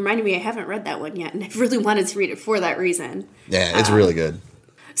mention it, you reminded me I haven't read that one yet, and I really wanted to read it for that reason. Yeah, it's really good.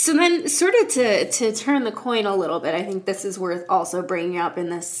 So then, sort of to turn the coin a little bit, I think this is worth also bringing up in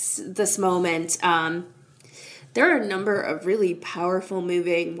this moment. There are a number of really powerful,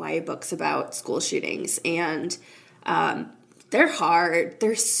 moving YA books about school shootings, and they're hard.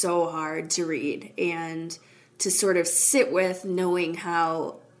 They're so hard to read and to sort of sit with, knowing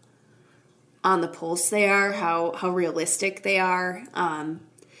how on the pulse they are, how realistic they are.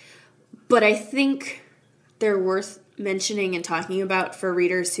 But I think they're worth mentioning and talking about for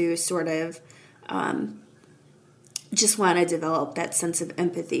readers who sort of just want to develop that sense of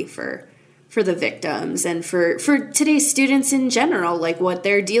empathy for the victims and for today's students in general, like what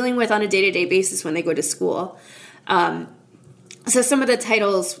they're dealing with on a day-to-day basis when they go to school. So some of the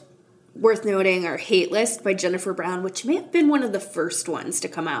titles worth noting are Hate List by Jennifer Brown, which may have been one of the first ones to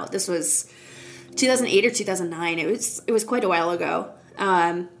come out. This was 2008 or 2009. It was quite a while ago.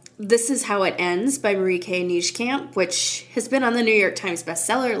 This Is How It Ends by Marie K. Nijkamp, which has been on the New York Times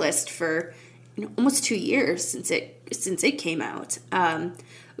bestseller list for almost 2 years since it came out.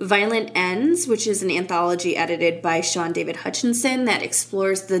 Violent Ends, which is an anthology edited by Sean David Hutchinson that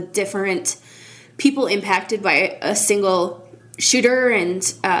explores the different people impacted by a single shooter and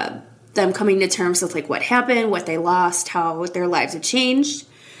them coming to terms with like what happened, what they lost, how their lives have changed.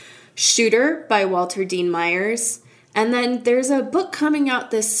 Shooter by Walter Dean Myers. And then there's a book coming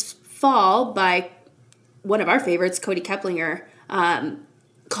out this fall by one of our favorites, Cody Keplinger,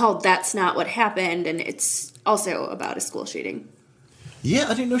 called That's Not What Happened, and it's also about a school shooting. Yeah,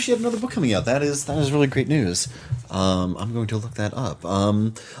 I didn't know she had another book coming out. That is really great news. I'm going to look that up.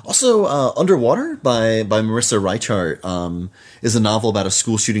 Also, Underwater by Marissa Reichart is a novel about a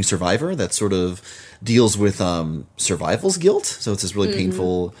school shooting survivor that sort of deals with survival's guilt. So it's this really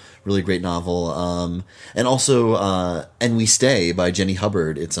painful, really great novel. And also And We Stay by Jenny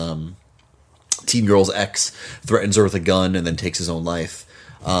Hubbard. It's teen girl's ex threatens her with a gun and then takes his own life.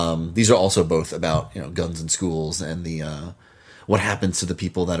 These are also both about guns in schools and the what happens to the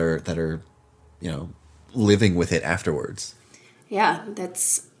people that are living with it afterwards. Yeah,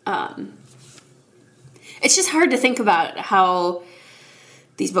 that's it's just hard to think about how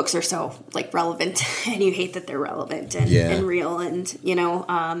these books are so like relevant, and you hate that they're relevant and real, and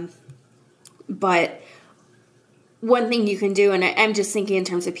but one thing you can do, and I'm just thinking in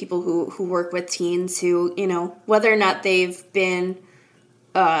terms of people who work with teens who, whether or not they've been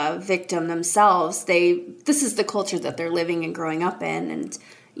a victim themselves, this is the culture that they're living and growing up in, and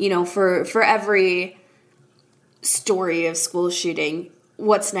for every story of school shooting,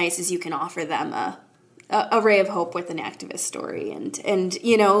 what's nice is you can offer them a ray of hope with an activist story, and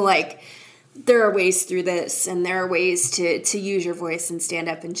like there are ways through this, and there are ways to use your voice and stand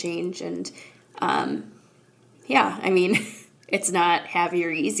up and change, and I mean it's not happy or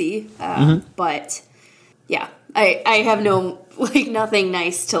easy, but yeah, I have nothing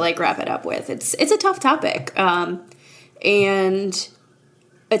nice to wrap it up with. It's a tough topic, and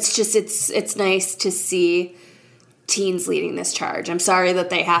it's nice to see teens leading this charge. I'm sorry that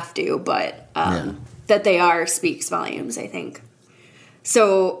they have to, but that they are speaks volumes, I think.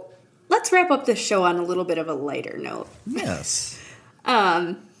 So let's wrap up this show on a little bit of a lighter note. Yes.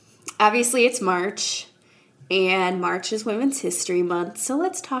 Obviously it's March, and March is Women's History Month, so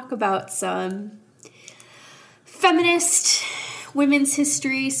let's talk about some feminist women's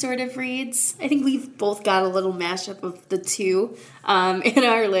history sort of reads. I think we've both got a little mashup of the two in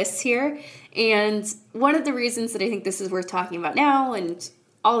our lists here. And one of the reasons that I think this is worth talking about now and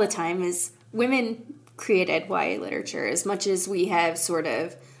all the time is women created YA literature. As much as we have sort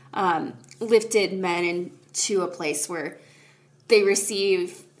of lifted men into a place where they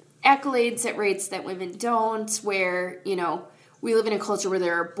receive accolades at rates that women don't, where, we live in a culture where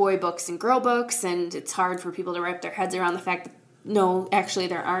there are boy books and girl books, and it's hard for people to wrap their heads around the fact that, no, actually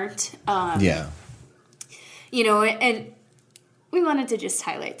there aren't. And we wanted to just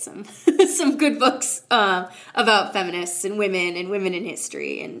highlight some some good books about feminists and women in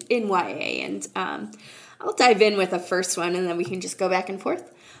history and in YA. And I'll dive in with the first one, and then we can just go back and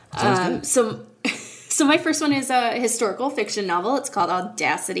forth. So So my first one is a historical fiction novel. It's called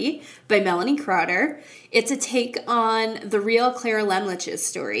Audacity by Melanie Crowder. It's a take on the real Clara Lemlich's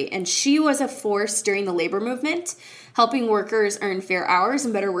story, and she was a force during the labor movement, helping workers earn fair hours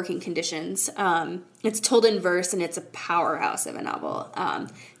and better working conditions. It's told in verse, and it's a powerhouse of a novel.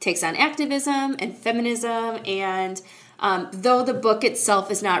 Takes on activism and feminism, and though the book itself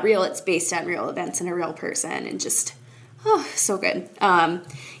is not real, it's based on real events and a real person, and just, so good.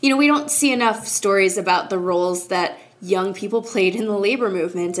 We don't see enough stories about the roles that young people played in the labor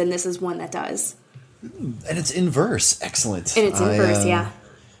movement, and this is one that does. And it's in verse. Excellent. And it's in verse, yeah.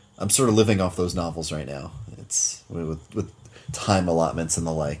 I'm sort of living off those novels right now. It's with time allotments and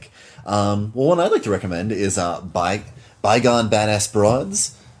the like. One I'd like to recommend is Bygone Badass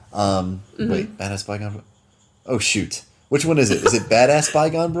Broads. Wait, Badass Bygone... Oh, shoot. Which one is it? Is it Badass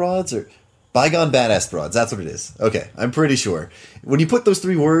Bygone Broads or... Bygone Badass Broads, that's what it is. Okay, I'm pretty sure. When you put those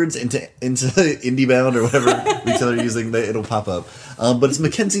three words into IndieBound or whatever retailer you're using, it'll pop up. But it's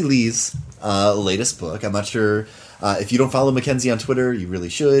Mackenzie Lee's latest book. I'm not sure if you don't follow Mackenzie on Twitter, you really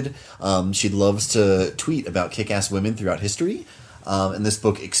should. She loves to tweet about kick-ass women throughout history, and this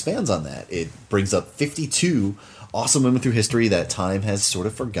book expands on that. It brings up 52 awesome women through history that time has sort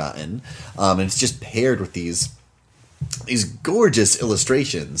of forgotten, and it's just paired with these gorgeous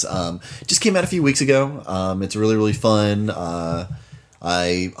illustrations. Just came out a few weeks ago. It's really, really fun.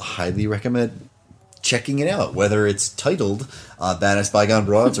 I highly recommend checking it out, whether it's titled Badass Bygone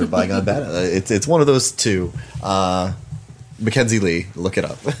Broads or Bygone Badass. It's one of those two. Mackenzie Lee, look it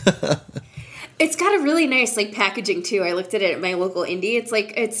up. It's got a really nice packaging too. I looked at it at my local indie.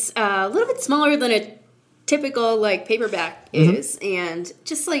 It's a little bit smaller than a typical paperback is, and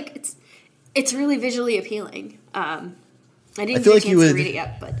just it's really visually appealing. I didn't get a chance to read it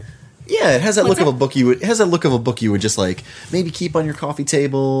yet, but yeah, it has that look of a book you would. It has that look of a book you would just maybe keep on your coffee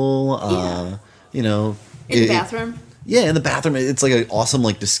table. In the bathroom. Yeah, in the bathroom. It's an awesome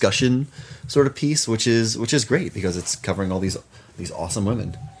discussion sort of piece, which is great because it's covering all these awesome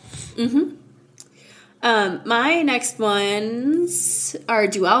women. Mm-hmm. My next ones are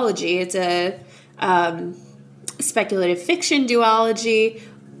duology. It's a speculative fiction duology.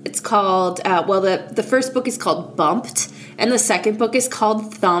 It's called, the first book is called Bumped, and the second book is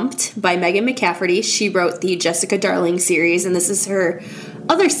called Thumped by Megan McCafferty. She wrote the Jessica Darling series, and this is her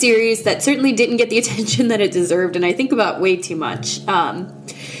other series that certainly didn't get the attention that it deserved, and I think about way too much.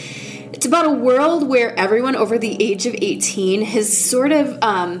 It's about a world where everyone over the age of 18 has sort of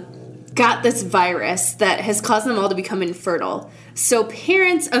got this virus that has caused them all to become infertile. So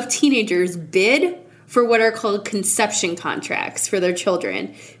parents of teenagers bid for what are called conception contracts for their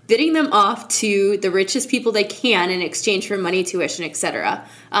children, bidding them off to the richest people they can in exchange for money, tuition, etc.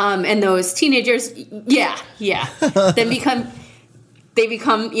 And those teenagers, then become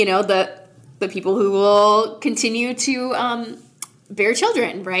the people who will continue to bear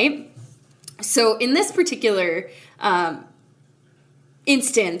children, right? So in this particular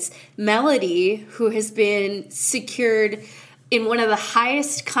instance, Melody, who has been secured in one of the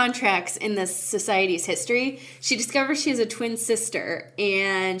highest contracts in this society's history, she discovers she has a twin sister,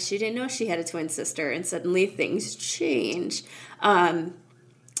 and she didn't know she had a twin sister, and suddenly things change.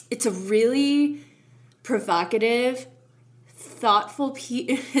 It's a really provocative, thoughtful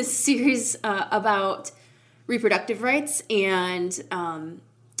series about reproductive rights and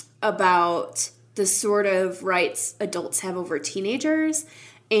about the sort of rights adults have over teenagers.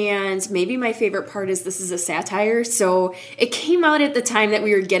 And maybe my favorite part is this is a satire. So it came out at the time that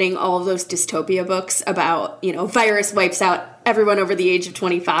we were getting all of those dystopia books about, virus wipes out everyone over the age of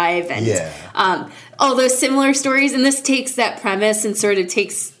 25 and all those similar stories. And this takes that premise and sort of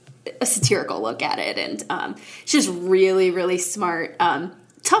takes a satirical look at it. And it's just really, really smart.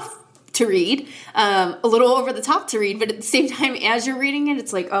 Tough to read, a little over the top to read, but at the same time, as you're reading it,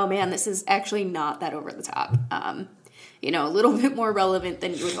 it's oh man, this is actually not that over the top. A little bit more relevant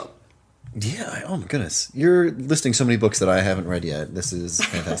than you would hope. Yeah. Oh my goodness. You're listing so many books that I haven't read yet. This is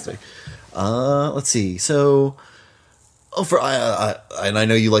fantastic. Let's see. So, and I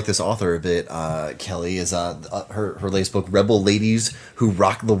know you like this author a bit, Kelly, is her latest book, Rebel Ladies Who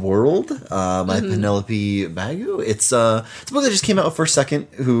Rock the World, by Penelope Bagu. It's a book that just came out for a second,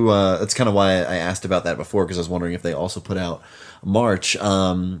 that's kind of why I asked about that before, because I was wondering if they also put out March,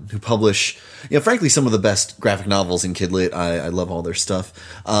 who publish, frankly, some of the best graphic novels in Kidlit. I love all their stuff.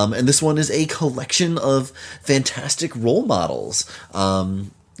 And this one is a collection of fantastic role models.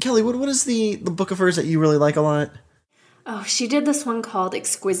 Kelly, what is the book of hers that you really like a lot? Oh, she did this one called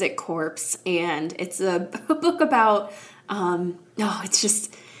Exquisite Corpse, and it's a book about,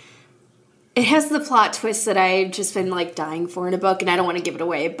 it has the plot twist that I've just been dying for in a book, and I don't want to give it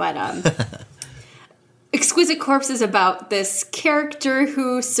away, but Exquisite Corpse is about this character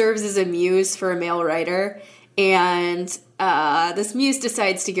who serves as a muse for a male writer, and this muse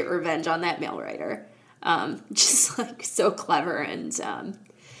decides to get revenge on that male writer. Just like so clever, and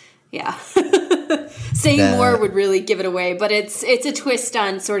yeah. Saying more would really give it away, but it's a twist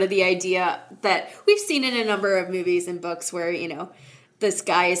on sort of the idea that we've seen in a number of movies and books where, you know, this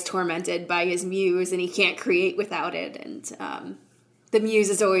guy is tormented by his muse and he can't create without it, and the muse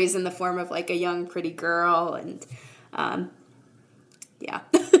is always in the form of like a young pretty girl, and yeah.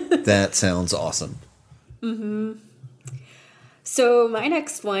 That sounds awesome. Mm-hmm. So my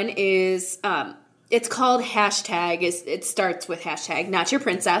next one is it's called Hashtag. It starts with hashtag Not Your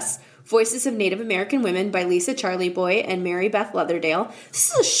Princess, Voices of Native American Women by Lisa Charlie Boy and Mary Beth Leatherdale.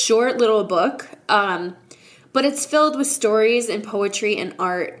 This is a short little book, but it's filled with stories and poetry and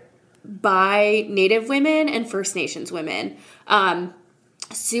art by Native women and First Nations women.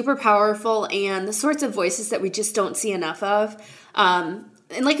 Super powerful, and the sorts of voices that we just don't see enough of. And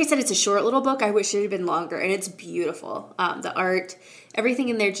like I said, it's a short little book. I wish it had been longer, and it's beautiful. The art, everything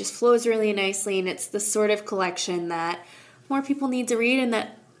in there just flows really nicely, and it's the sort of collection that more people need to read, and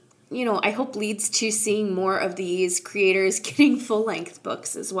that, you know, I hope leads to seeing more of these creators getting full-length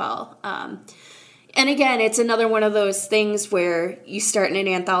books as well. And again, it's another one of those things where you start in an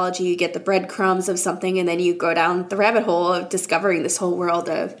anthology, you get the breadcrumbs of something, and then you go down the rabbit hole of discovering this whole world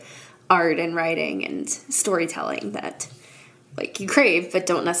of art and writing and storytelling that, like, you crave but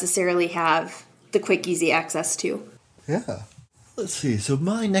don't necessarily have the quick, easy access to. Yeah. Let's see. So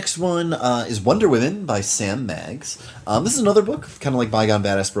my next one is Wonder Women by Sam Maggs. This is another book, kind of like Bygone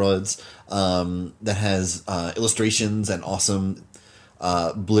Badass Broads, that has illustrations and awesome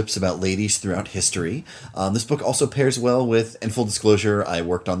blips about ladies throughout history. This book also pairs well with, and full disclosure, I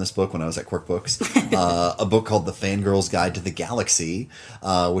worked on this book when I was at Quirk Books, a book called The Fangirl's Guide to the Galaxy,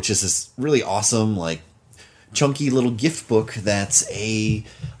 which is this really awesome, like, chunky little gift book that's a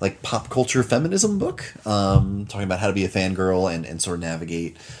like pop culture feminism book, talking about how to be a fangirl and sort of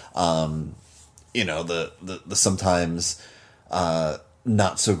navigate you know, the sometimes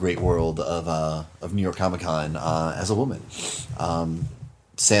not so great world of New York Comic Con as a woman.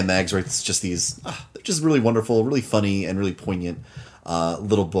 Sam Maggs writes just these they're just really wonderful, really funny, and really poignant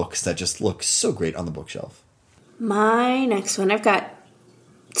little books that just look so great on the bookshelf. My next one, I've got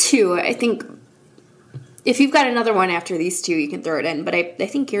two. I think if you've got another one after these two, you can throw it in. But I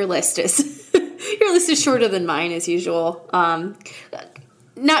think your list is your list is shorter than mine as usual.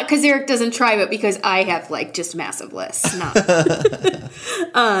 Not because Eric doesn't try, but because I have like just massive lists.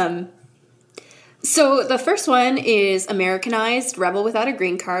 So the first one is Americanized: Rebel Without a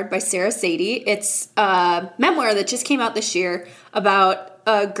Green Card by Sarah Sadie. It's a memoir that just came out this year about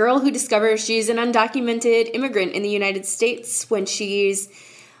a girl who discovers she's an undocumented immigrant in the United States when she's,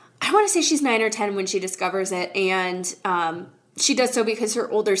 I want to say she's 9 or 10 when she discovers it, and she does so because her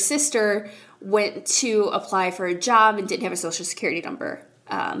older sister went to apply for a job and didn't have a social security number.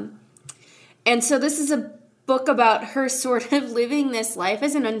 And so this is a book about her sort of living this life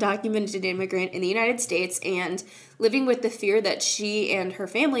as an undocumented immigrant in the United States and living with the fear that she and her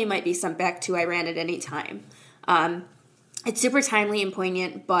family might be sent back to Iran at any time. It's super timely and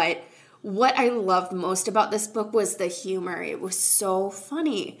poignant, but what I loved most about this book was the humor. It was so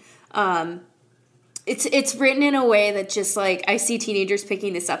funny. It's written in a way that just like I see teenagers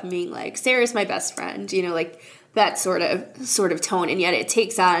picking this up and being like, Sarah's my best friend, you know, like that sort of tone, and yet it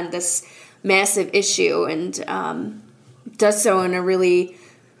takes on this massive issue and does so in a really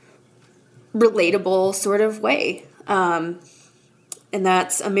relatable sort of way. And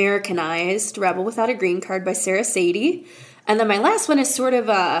that's Americanized: Rebel Without a Green Card by Sarah Sadie. And then my last one is sort of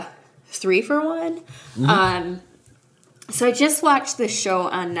a 3-for-1. Mm-hmm. So I just watched this show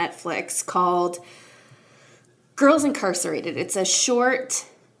on Netflix called Girls Incarcerated. It's a short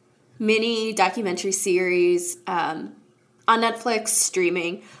mini documentary series on Netflix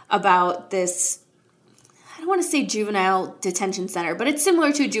streaming about this, I don't want to say juvenile detention center, but it's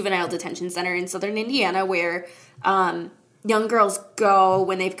similar to a juvenile detention center in southern Indiana where young girls go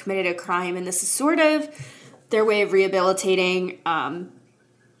when they've committed a crime, and this is sort of their way of rehabilitating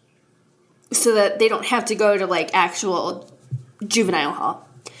so that they don't have to go to like actual juvenile hall.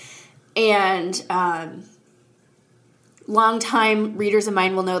 And longtime readers of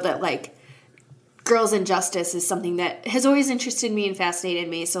mine will know that like girls in justice is something that has always interested me and fascinated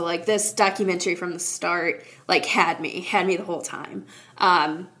me. So like this documentary from the start like had me the whole time.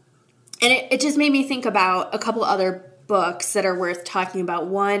 And it just made me think about a couple other books that are worth talking about.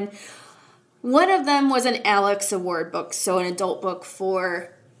 One of them was an Alex Award book, so an adult book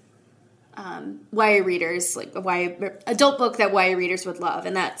for YA readers, like a adult book that YA readers would love,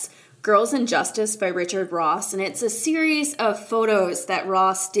 and that's Girls in Justice by Richard Ross, and it's a series of photos that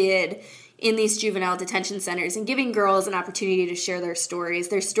Ross did in these juvenile detention centers and giving girls an opportunity to share their stories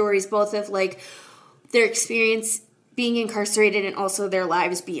both of like their experience being incarcerated and also their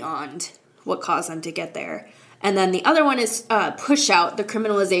lives beyond what caused them to get there. And then the other one is Push Out, The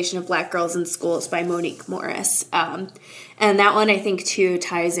Criminalization of Black Girls in Schools by Monique Morris. And that one, I think, too,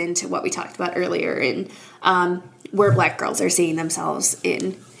 ties into what we talked about earlier in where Black girls are seeing themselves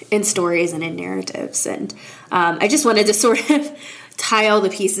in stories and in narratives. And I just wanted to sort of tie all the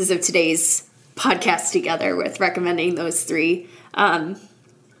pieces of today's podcast together with recommending those three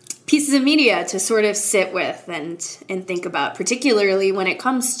pieces of media to sort of sit with and think about, particularly when it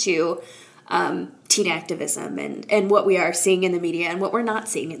comes to teen activism and what we are seeing in the media and what we're not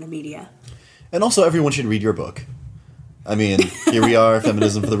seeing in the media. And also, everyone should read your book. I mean, here we are,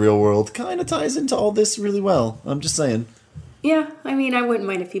 Feminism for the Real World, kind of ties into all this really well. I'm just saying. Yeah, I mean, I wouldn't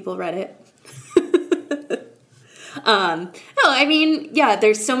mind if people read it. No, I mean, yeah,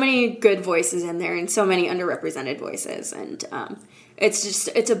 there's so many good voices in there and so many underrepresented voices. And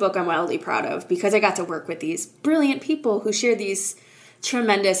it's a book I'm wildly proud of because I got to work with these brilliant people who share these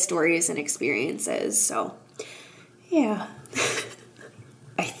tremendous stories and experiences. So, yeah.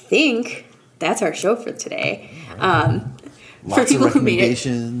 I think that's our show for today. For people who made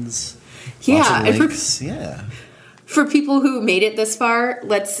it. Yeah. Yeah. For people who made it this far,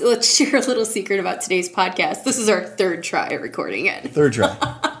 let's share a little secret about today's podcast. This is our third try at recording it. Third try.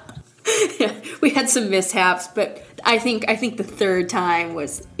 Yeah, we had some mishaps, but I think the third time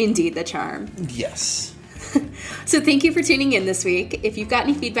was indeed the charm. Yes. So thank you for tuning in this week. If you've got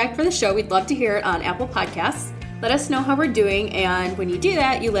any feedback for the show, we'd love to hear it on Apple Podcasts. Let us know how we're doing, and when you do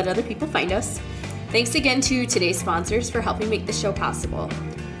that, you let other people find us. Thanks again to today's sponsors for helping make the show possible.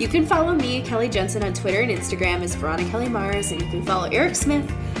 You can follow me, Kelly Jensen, on Twitter and Instagram as Veronica Kelly Mars, and you can follow Eric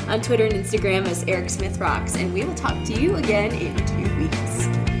Smith on Twitter and Instagram as Eric Smith Rocks. And we will talk to you again in 2 weeks.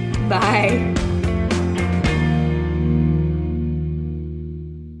 Bye.